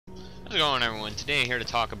How's it going, everyone? Today here to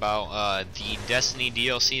talk about the Destiny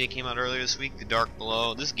DLC that came out earlier this week, The Dark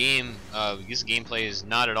Below. This gameplay is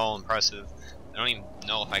not at all impressive. I don't even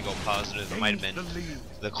know if I go positive. It might have been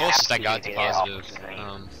the closest I got to positive.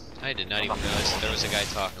 I did not even realize that there was a guy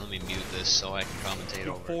talking. Let me mute this so I can commentate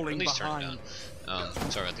over it, or at least turn it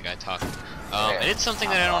down. Sorry about the guy talking. I did something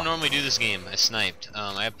that I don't normally do this game. I sniped.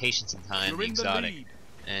 I have patience and time, the exotic.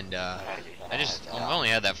 And I've only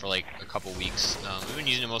had that for like a couple weeks. We've been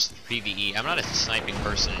using it mostly for PvE. I'm not a sniping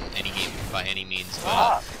person in any game by any means,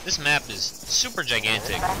 but this map is super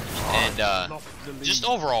gigantic and just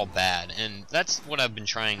overall bad. And that's what I've been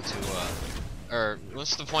trying to, or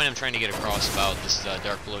what's the point I'm trying to get across about this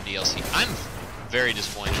Dark Below DLC? I'm very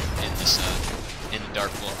disappointed in this in the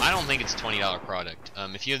Dark Below. I don't think it's a $20 product.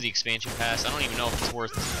 If you have the expansion pass, I don't even know if it's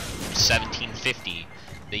worth $17.50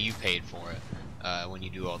 that you paid for it. When you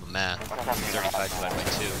do all the math, 35 divided by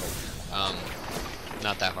 2,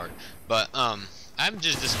 not that hard. But I'm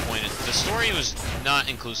just disappointed. The story was not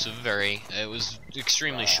inclusive. It was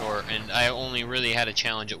extremely short, and I only really had a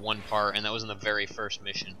challenge at one part, and that was in the very first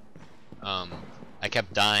mission. I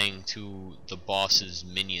kept dying to the boss's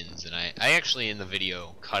minions, and I actually in the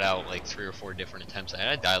video cut out like 3 or 4 different attempts.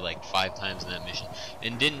 I died like 5 times in that mission,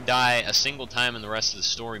 and didn't die a single time in the rest of the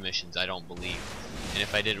story missions, I don't believe. And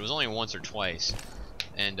if I did, it was only once or twice,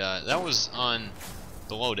 and that was on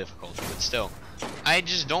the low difficulty, but still, I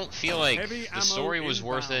just don't feel like the story was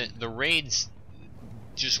worth it. The raids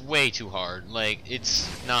just way too hard. Like, it's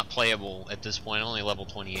not playable at this point. I'm only level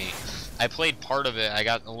 28. I played part of it. I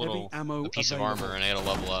got a piece of armor and I had to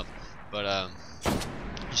level up, but I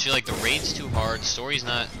just feel like the raid's too hard. Story's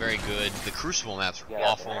not very good. The Crucible maps are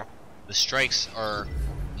awful. The strikes are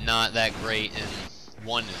not that great, and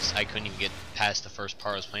one is I couldn't even get past the first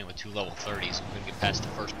part. I was playing with 2 level 30s, so I couldn't get past the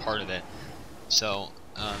first part of it. So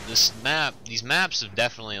these maps have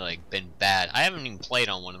definitely like been bad. I haven't even played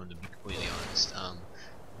on one of them, to be completely honest.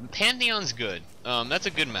 Pantheon's good. That's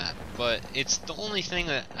a good map, but it's the only thing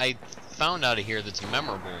that I found out of here that's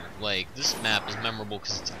memorable. Like, this map is memorable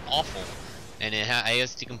because it's awful, and it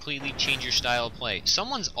has to completely change your style of play.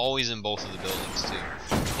 Someone's always in both of the buildings too.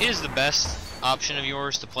 It is the best option of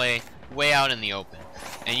yours to play way out in the open,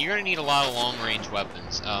 and you're gonna need a lot of long-range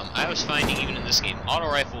weapons. I was finding even in this game, auto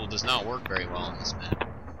rifle does not work very well on this map.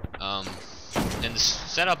 And the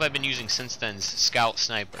setup I've been using since then is Scout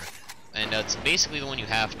Sniper. And it's basically the one you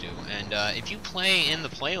have to. And if you play in the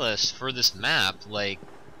playlist for this map,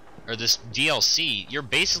 or this DLC, you're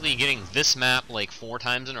basically getting this map like 4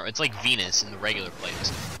 times in a row. It's like Venus in the regular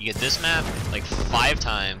playlist. You get this map like 5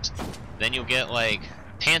 times, then you'll get like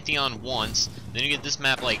Pantheon once, then you get this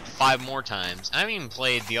map like 5 more times. I haven't even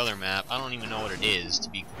played the other map. I don't even know what it is, to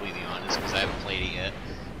be completely honest, because I haven't played it yet.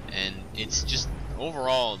 And it's just,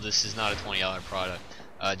 overall, this is not a $20 product.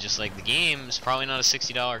 Just like the game is probably not a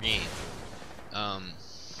 $60 game.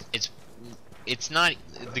 It's not.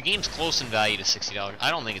 The game's close in value to $60.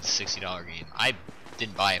 I don't think it's a $60 game. I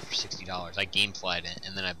didn't buy it for $60. I gameflied it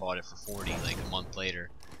and then I bought it for $40 like a month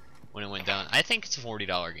later when it went down. I think it's a $40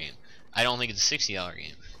 game. I don't think it's a $60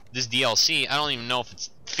 game. This DLC, I don't even know if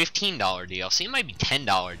it's $15 DLC. It might be $10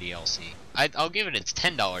 DLC. I'll give it its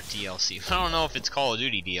 $10 DLC. I don't know if it's Call of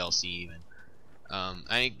Duty DLC even.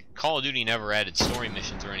 Call of Duty never added story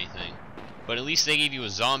missions or anything, but at least they gave you a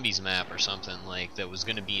zombies map or something like that was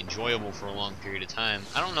going to be enjoyable for a long period of time.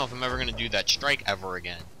 I don't know if I'm ever going to do that strike ever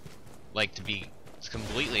again. Like, to be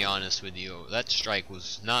completely honest with you, that strike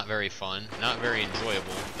was not very fun, not very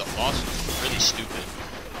enjoyable. The boss was really stupid.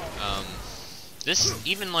 This,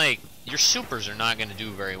 even like, your supers are not going to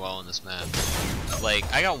do very well in this map. Like,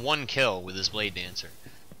 I got 1 kill with this Blade Dancer.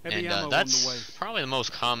 And that's probably the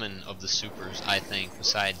most common of the supers, I think,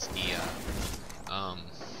 besides the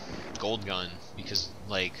gold gun, because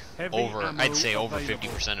like I'd say over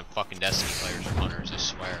 50% of fucking Destiny players are hunters, I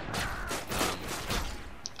swear.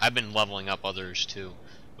 I've been leveling up others too,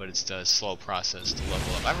 but it's a slow process to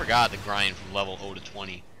level up. I forgot the grind from level 0 to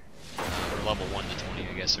 20, or level 1 to 20.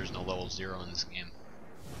 I guess there's no level 0 in this game.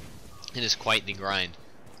 It is quite the grind.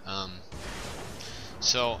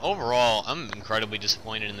 So overall, I'm incredibly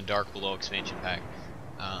disappointed in the Dark Below expansion pack.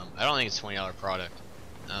 I don't think it's a $20 product.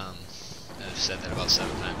 I've said that about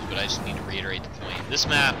 7 times, but I just need to reiterate the point. This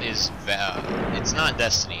map is, it's not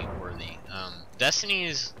Destiny worthy.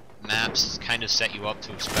 Destiny's maps kind of set you up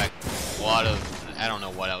to expect a lot of, I don't know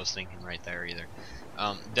what I was thinking right there either.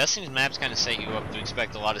 Destiny's maps kind of set you up to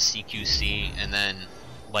expect a lot of CQC and then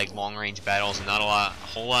like long range battles and not a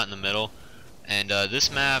whole lot in the middle. And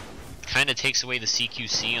this map kind of takes away the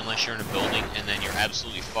CQC unless you're in a building, and then you're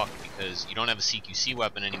absolutely fucked because you don't have a CQC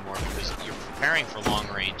weapon anymore because you're preparing for long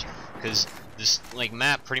range. Because this like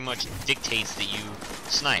map pretty much dictates that you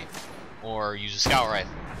snipe or use a scout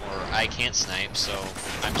rifle, or I can't snipe, so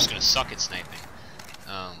I'm just gonna suck at sniping,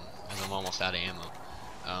 as I'm almost out of ammo.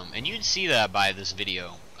 And you'd see that by this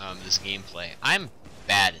video, this gameplay. I'm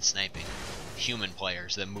bad at sniping human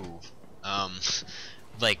players that move.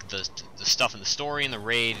 Like the stuff in the story and the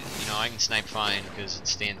raid, you know, I can snipe fine because it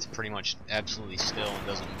stands pretty much absolutely still and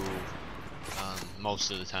doesn't move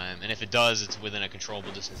most of the time. And if it does, it's within a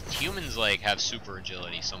controllable distance. Humans like have super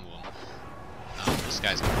agility, some of them. This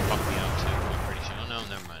guy's gonna fuck me up too, I'm pretty sure. Oh no,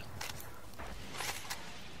 never mind.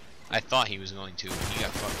 I thought he was going to, but he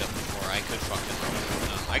got fucked up before I could fuck him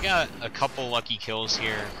up. I got a couple lucky kills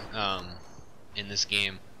here in this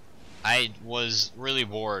game. I was really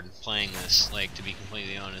bored playing this, like, to be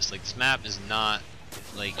completely honest. Like, this map is not,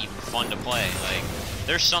 like, even fun to play. Like,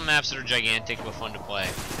 there's some maps that are gigantic but fun to play.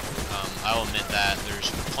 I'll admit that. There's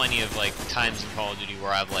plenty of, like, times in Call of Duty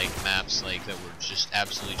where I've, like, maps, like, that were just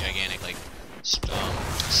absolutely gigantic, like,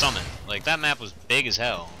 Summon. Like, that map was big as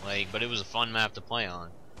hell, like, but it was a fun map to play on.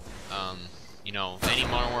 You know, any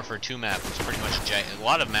Modern Warfare 2 map was pretty much a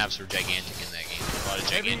lot of maps were gigantic in that game. A lot of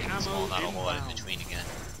gigantic and small, not a whole lot in between again.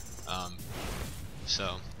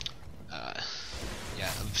 Yeah,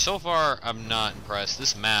 so far I'm not impressed.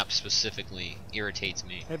 This map specifically irritates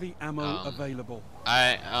me. Heavy ammo available.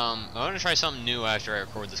 I'm gonna try something new after I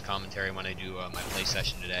record this commentary when I do my play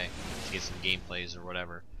session today to get some gameplays or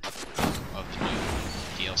whatever of the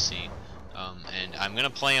new DLC. And I'm gonna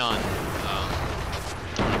play on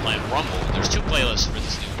Rumble. There's 2 playlists for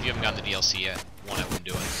this new. If you haven't gotten the DLC yet, 1, I wouldn't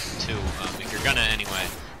do it. 2, if you're gonna anyway.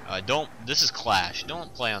 This is Clash.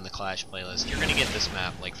 Don't play on the Clash playlist. You're gonna get this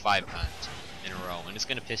map like 5 times in a row, and it's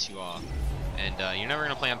gonna piss you off. And you're never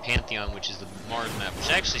gonna play on Pantheon, which is the Mars map, which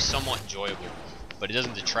is actually somewhat enjoyable, but it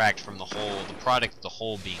doesn't detract from the product of the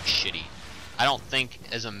whole being shitty. I don't think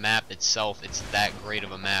as a map itself, it's that great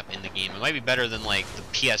of a map in the game. It might be better than like the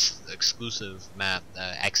PS exclusive map,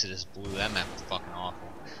 Exodus Blue. That map was fucking awful.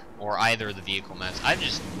 Or either of the vehicle maps.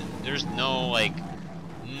 There's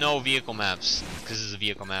no vehicle maps, because this is a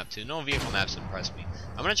vehicle map too. No vehicle maps impress me.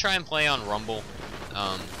 I'm gonna try and play on Rumble,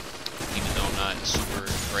 even though I'm not a super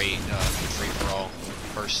great free-for-all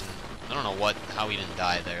person. I don't know how he didn't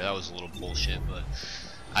die there. That was a little bullshit, but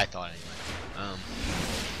I thought anyway.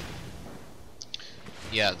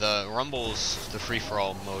 Yeah, the Rumble's the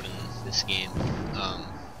free-for-all mode in this game,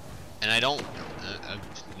 and I don't at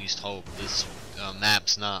least hope this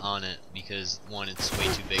map's not on it, because 1, it's way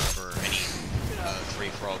too big for any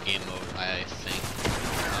free-for-all game mode, I think.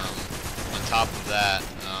 On top of that,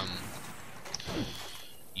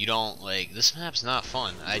 you don't, like, this map's not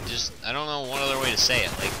fun. I don't know one other way to say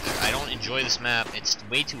it. Like, I don't enjoy this map. It's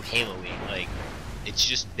way too Halo-y. Like, it's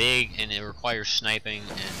just big, and it requires sniping,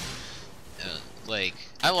 and, like,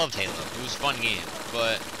 I loved Halo. It was a fun game,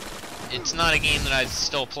 but it's not a game that I'd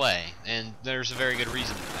still play, and there's a very good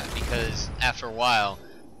reason for that, because after a while,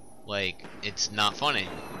 like, it's not fun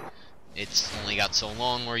anymore. It's only got so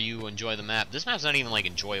long where you enjoy the map. This map's not even like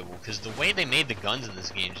enjoyable, because the way they made the guns in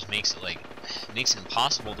this game just makes it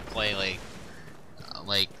impossible to play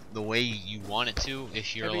like the way you want it to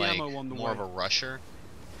if you're like more of a rusher.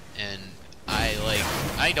 And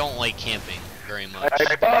I don't like camping very much.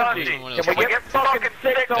 Hey, Bundy, can we get fucking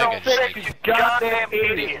 6 on 6, you goddamn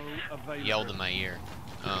idiot! Yelled in my ear.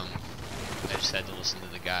 I just had to listen to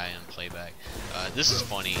the guy on playback. This is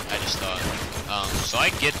funny. I just thought. So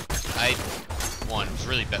it was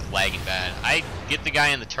really lagging bad. I get the guy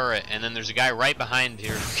in the turret, and then there's a guy right behind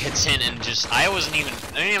here who gets in, and I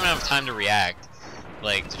didn't even have time to react,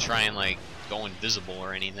 like to try and like go invisible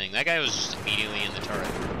or anything. That guy was just immediately in the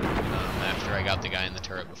turret after I got the guy in the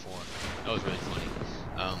turret before. That was really funny.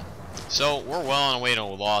 So we're well on our way to a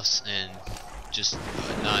loss and just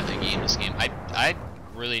not a game this game. I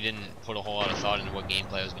really didn't put a whole lot of thought into what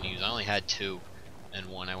gameplay I was going to use. I only had 2, and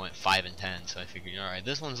 1 I went 5 and 10, so I figured, alright,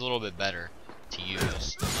 this one's a little bit better to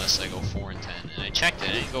use unless I go 4 and 10. And I checked it,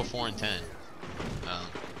 I didn't go 4 and 10.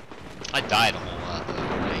 I died a whole lot though,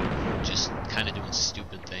 like just kind of doing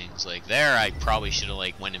stupid things. Like there, I probably should have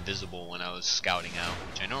like went invisible when I was scouting out,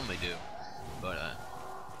 which I normally do, but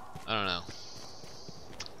I don't know.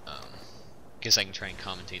 Guess I can try and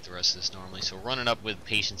commentate the rest of this normally. So running up with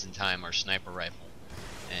patience and time, our sniper rifle.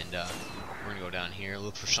 And we're gonna go down here,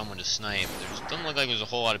 look for someone to snipe. Doesn't look like there's a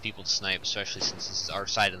whole lot of people to snipe, especially since this is our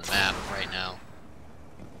side of the map right now.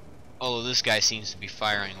 Although this guy seems to be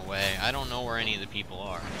firing away. I don't know where any of the people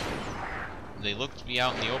are. They look to be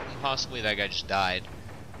out in the open possibly. That guy just died.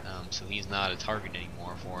 So he's not a target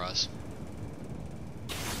anymore for us.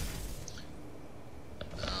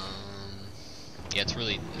 Yeah, it's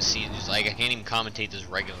really, like I can't even commentate this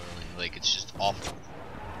regularly. like it's just awful.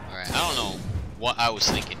 Alright, I don't know what I was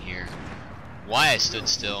thinking here. Why I stood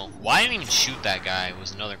still. Why I didn't even shoot that guy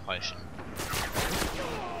was another question.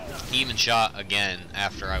 He even shot again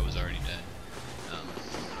after I was already dead.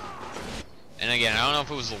 And again, I don't know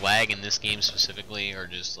if it was the lag in this game specifically or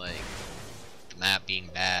just like the map being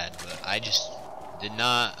bad, but I just did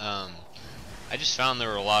not, I just found there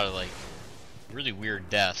were a lot of like really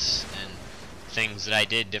weird deaths and things that I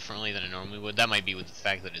did differently than I normally would. That might be with the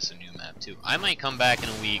fact that it's a new map too. I might come back in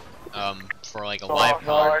a week for like a live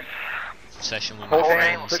con session with my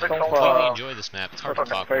friends and completely enjoy this map. It's hard to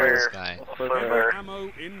talk over this guy.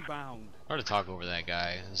 Ammo inbound. Hard to talk over that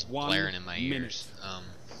guy. It's blaring in my ears.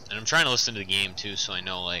 And I'm trying to listen to the game too, so I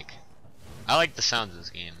know like I like the sounds of this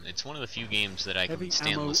game. It's one of the few games that I can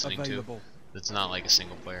stand listening to that's not like a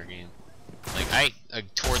single player game. Like I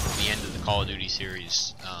toward the end of the Call of Duty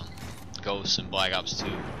series, Ghosts and Black Ops 2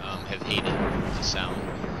 have hated the sound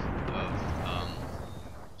of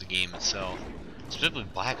the game itself. Specifically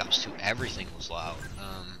Black Ops 2, everything was loud.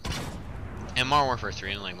 And Modern Warfare 3,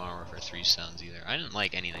 I didn't like Modern Warfare 3 sounds either. I didn't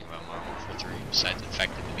like anything about Modern Warfare 3 besides the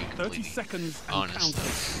fact that to be completely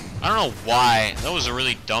honest. I don't know why. That was a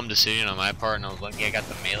really dumb decision on my part, and I was lucky I got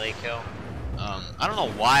the melee kill. I don't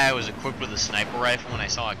know why I was equipped with a sniper rifle when I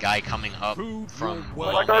saw a guy coming up from.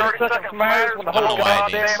 Like 30 seconds matters when the whole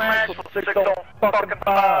goddamn match was 6 on fucking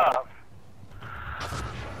 5.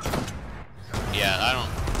 Yeah, I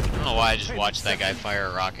don't know why I just watched that guy fire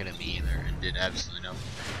a rocket at me either and did absolutely nothing.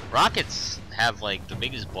 Rockets have like the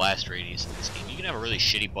biggest blast radius in this game. You can have a really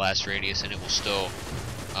shitty blast radius and it will still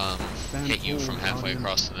hit you from halfway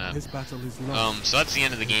across the map. So that's the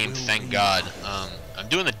end of the game, thank God. I'm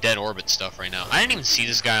doing the dead orbit stuff right now. I didn't even see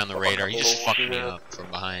this guy on the radar. He just fucked me up from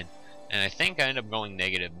behind. And I think I ended up going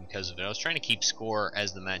negative because of it. I was trying to keep score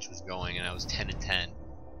as the match was going, and I was 10-10.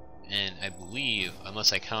 And I believe,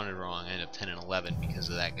 unless I counted wrong, I ended up 10-11 because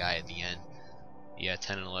of that guy at the end. Yeah,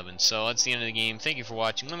 10-11. So that's the end of the game. Thank you for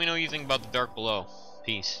watching. Let me know what you think about the Dark Below.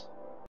 Peace.